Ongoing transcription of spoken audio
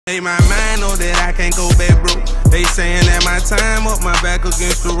Made my mind know that I can't go back, bro. They saying that my time up, my back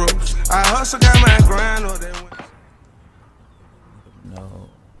against the ropes. I hustle, got my grind up that one. No.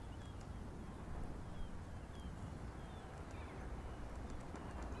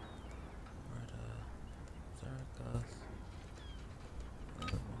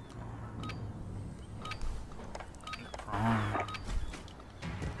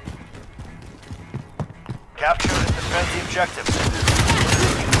 Capture and defend the objective.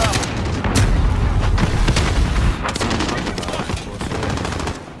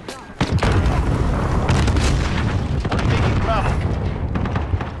 We're taking Bravo.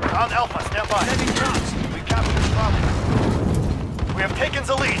 On Alpha, stand by. We captured Bravo. We have taken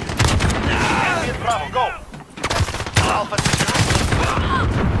the lead. Enemy at Bravo, go. Alpha secure.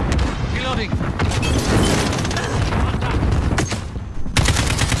 Reloading.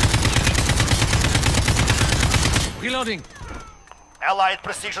 Reloading. Allied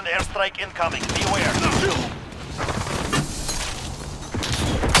precision airstrike incoming. Beware.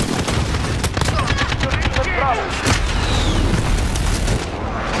 Bravo.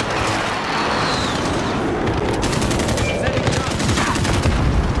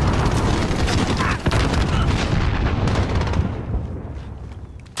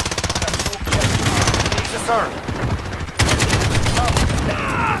 Yes, sir.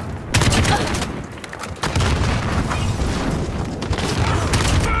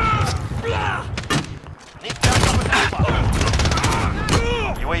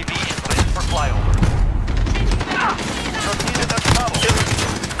 UAV is ready for flyover.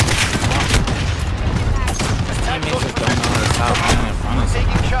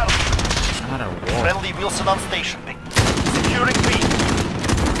 Taking Charlie. Friendly Wilson on station. Securing B.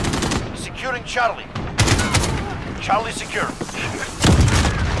 Securing Charlie. Charlie secure.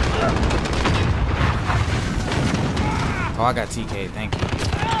 Oh, I got TK, thank you.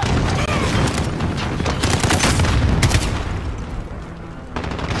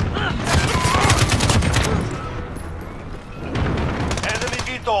 Enemy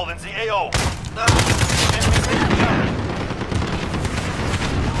VTOL in the AO.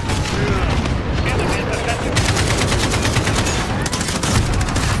 Enemy in the center.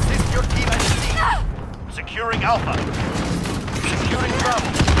 Assist your team at C. Securing Alpha. Securing Bravo.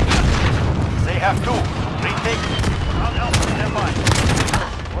 They have two. Retake. On Alpha, stand by.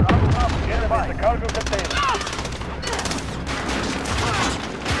 We're on Bravo, stand by. The cargo container.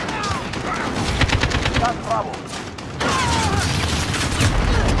 Got Bravo.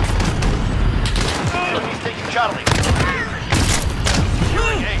 Enemy's taking Charlie.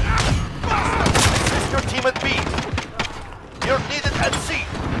 Securing A. Assist your team at B. You're needed at C.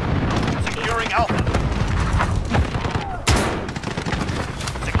 Securing Alpha.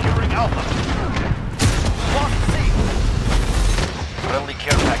 Securing Alpha. Lost C. Friendly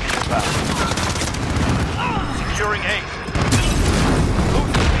care package inbound. Securing A.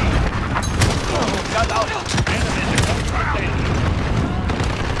 Lose B. Got Alpha. Enemy in the container.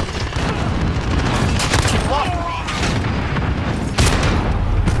 Lost B.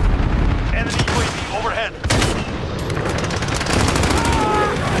 Enemy UAV overhead.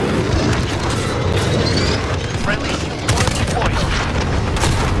 Friendly unit deployed.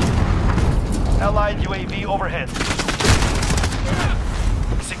 Allied UAV overhead.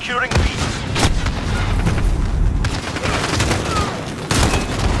 Securing B.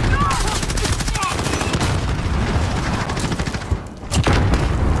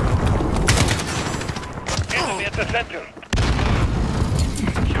 Enemy at the center.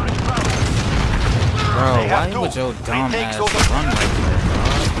 Securing Bravo. Bro, why would your dumb ass run like that,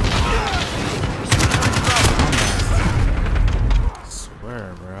 dog? I swear,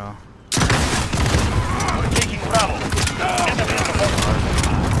 bro. We're taking Bravo. Enemy at the center.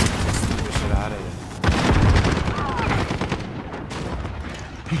 Shit out of here.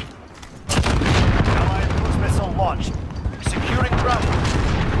 Allied cruise missile launched. Securing Bravo.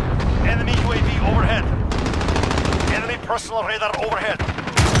 Enemy UAV overhead. Enemy personal radar overhead.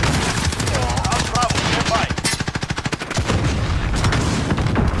 On Bravo, nearby.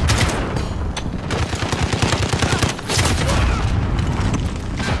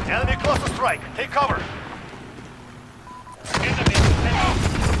 Enemy close to strike. Take cover. Enemy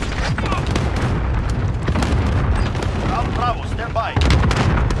on Bravo, stand by.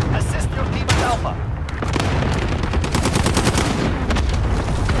 Assist your team at Alpha.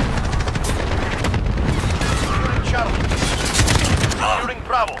 Securing Charlie. Securing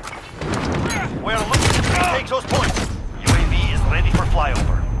Bravo. We're looking to take those points. UAV is ready for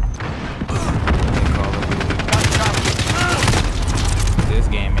flyover. Got Charlie. This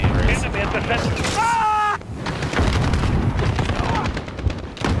game ain't racing. Enemy at the center.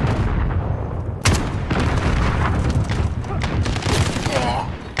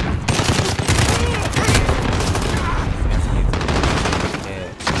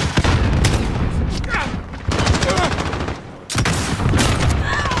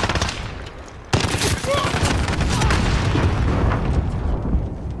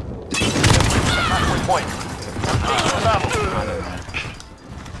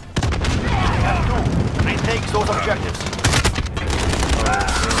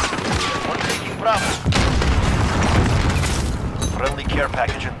 care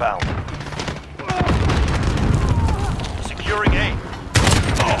package inbound. Securing A.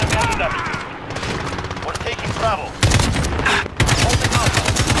 We're taking Bravo. Holding Alpha.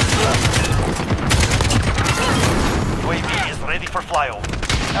 UAV is ready for flyover.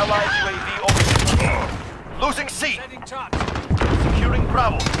 Allied UAV over. Losing C. Securing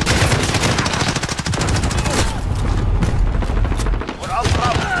Bravo. We're out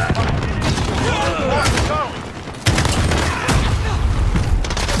Bravo. Charlie.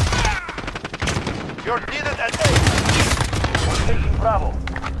 You're needed at A. We're taking Bravo.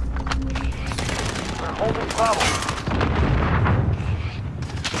 We're holding Bravo.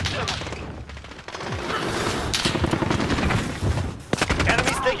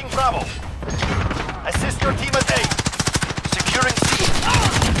 Enemies taking Bravo. Assist your team at A. Securing C.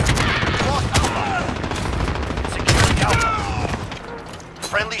 Lost Alpha. Securing Alpha.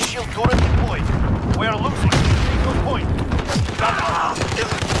 Friendly shield turret deployed. We are losing. Take your point. Got Alpha.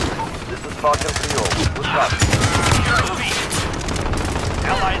 This is Falcon 3-0. Good luck. Securing B.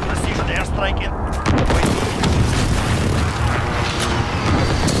 Allied precision airstrike in.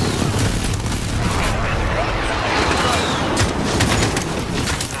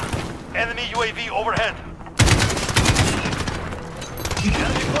 Enemy UAV overhead.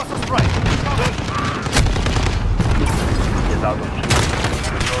 Enemy cluster strike. Is out of view.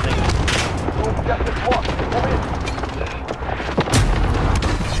 Reloading. Two objectives lost. Move in.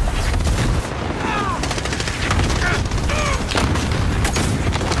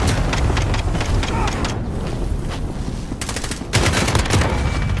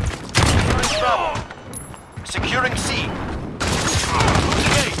 Securing C.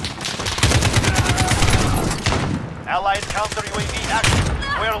 Losing A. Allied counter UAV active.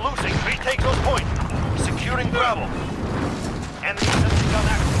 We are losing. Retake those points. Securing Bravo. Enemy sensing gun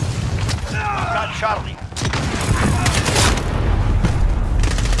active. Got Charlie.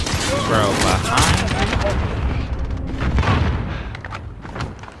 Bro, behind.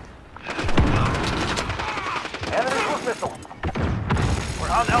 Enemy cruise missile.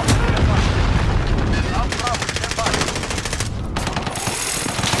 We're on Alpha. On Bravo. Stand by.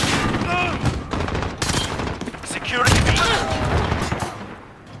 Securing B.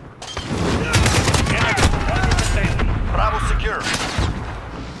 Bravo secure.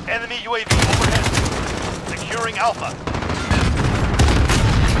 Enemy UAV overhead. Securing Alpha.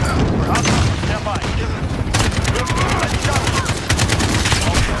 We're on Alpha. Stand by. Let's shot.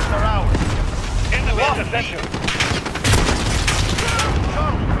 All ships are ours. Enemy interception.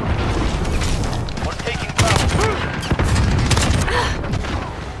 Charlie. We're taking Bravo.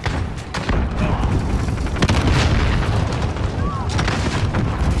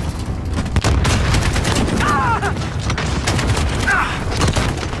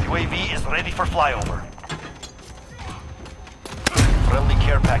 UAV is ready for flyover. Friendly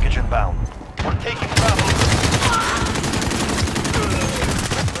care package inbound. We're taking Bravo.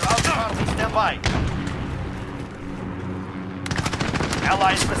 We're out Charlie. Stand by.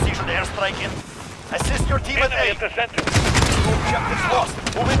 Allied precision airstrike in. Assist your team at A. Two objectives lost.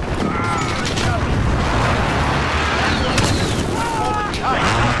 Move in. Charlie. Falling behind.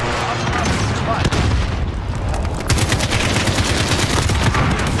 Stand by.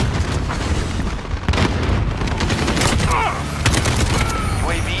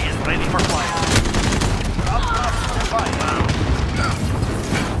 UAV is ready for flight. Stand by.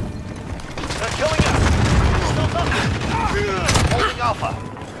 They're killing us. Still nothing. Holding Alpha.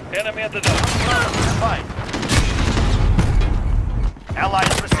 Enemy at the door. Stand by.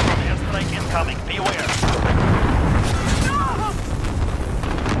 Allied precision airstrike incoming. Beware.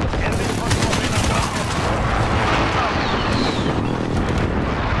 Enemy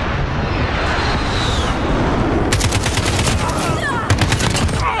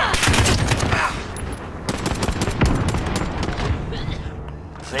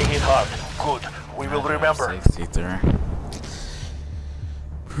They hit hard. Good. We will remember. 63.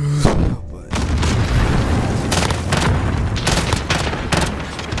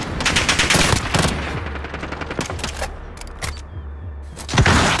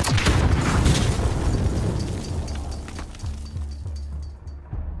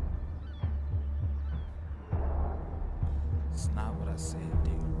 It's not what I said,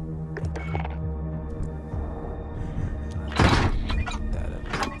 dude.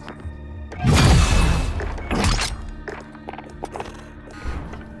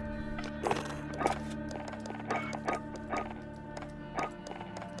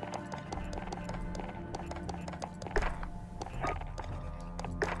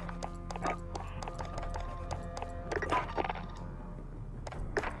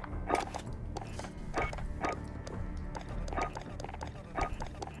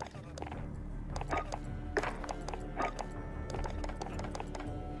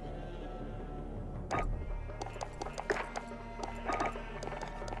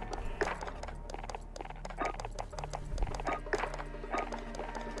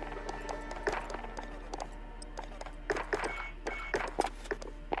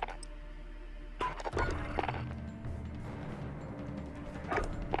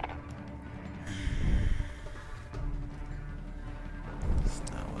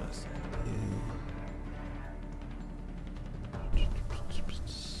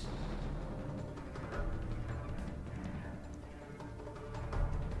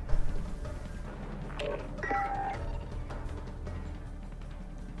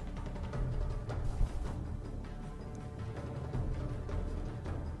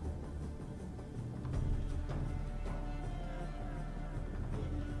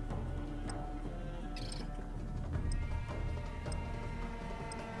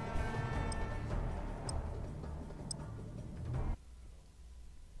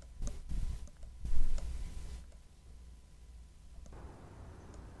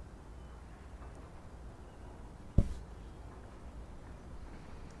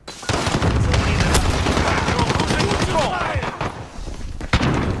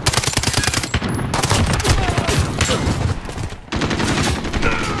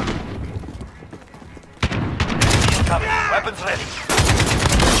 Weapons ready.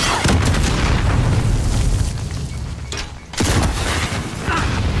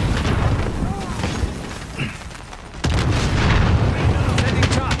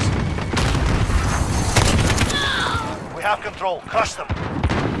 We have control. Crush them.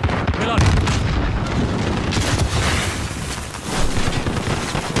 Reloading.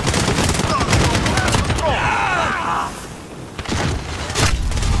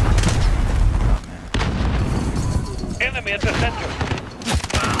 Enemy at the center.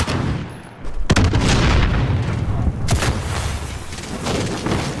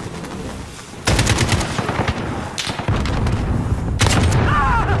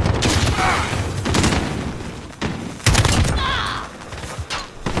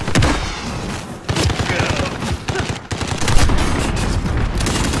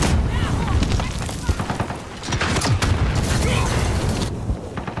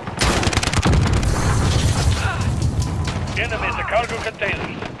 Enemy at the cargo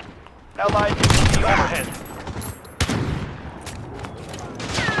containers. Allied UAV overhead.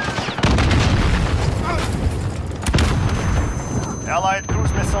 Allied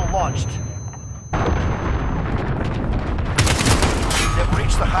cruise missile launched. They've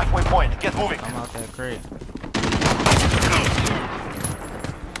reached the halfway point. Get moving. I'm out that crate.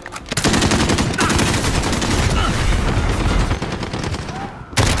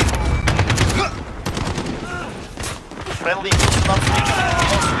 Friendly cruise not speaking.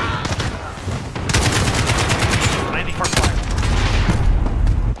 Ready for fire.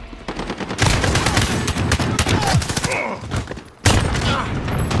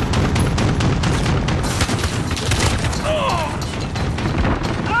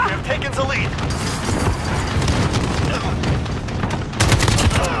 We have taken the lead.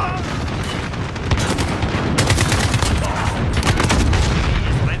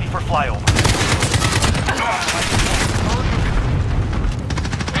 He's ready for flyover.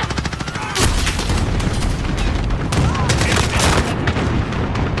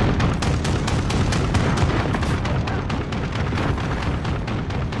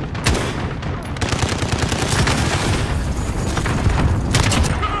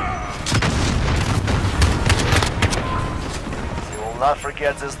 Not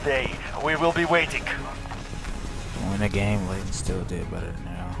forget this day. We will be waiting. Win the game, Layton still did better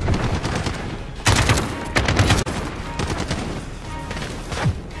now.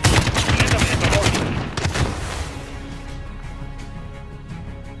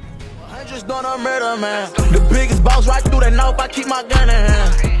 Just done a murder, man. The biggest boss right through the north. I keep my gun in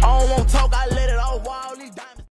hand. I don't want talk, I let it all wild.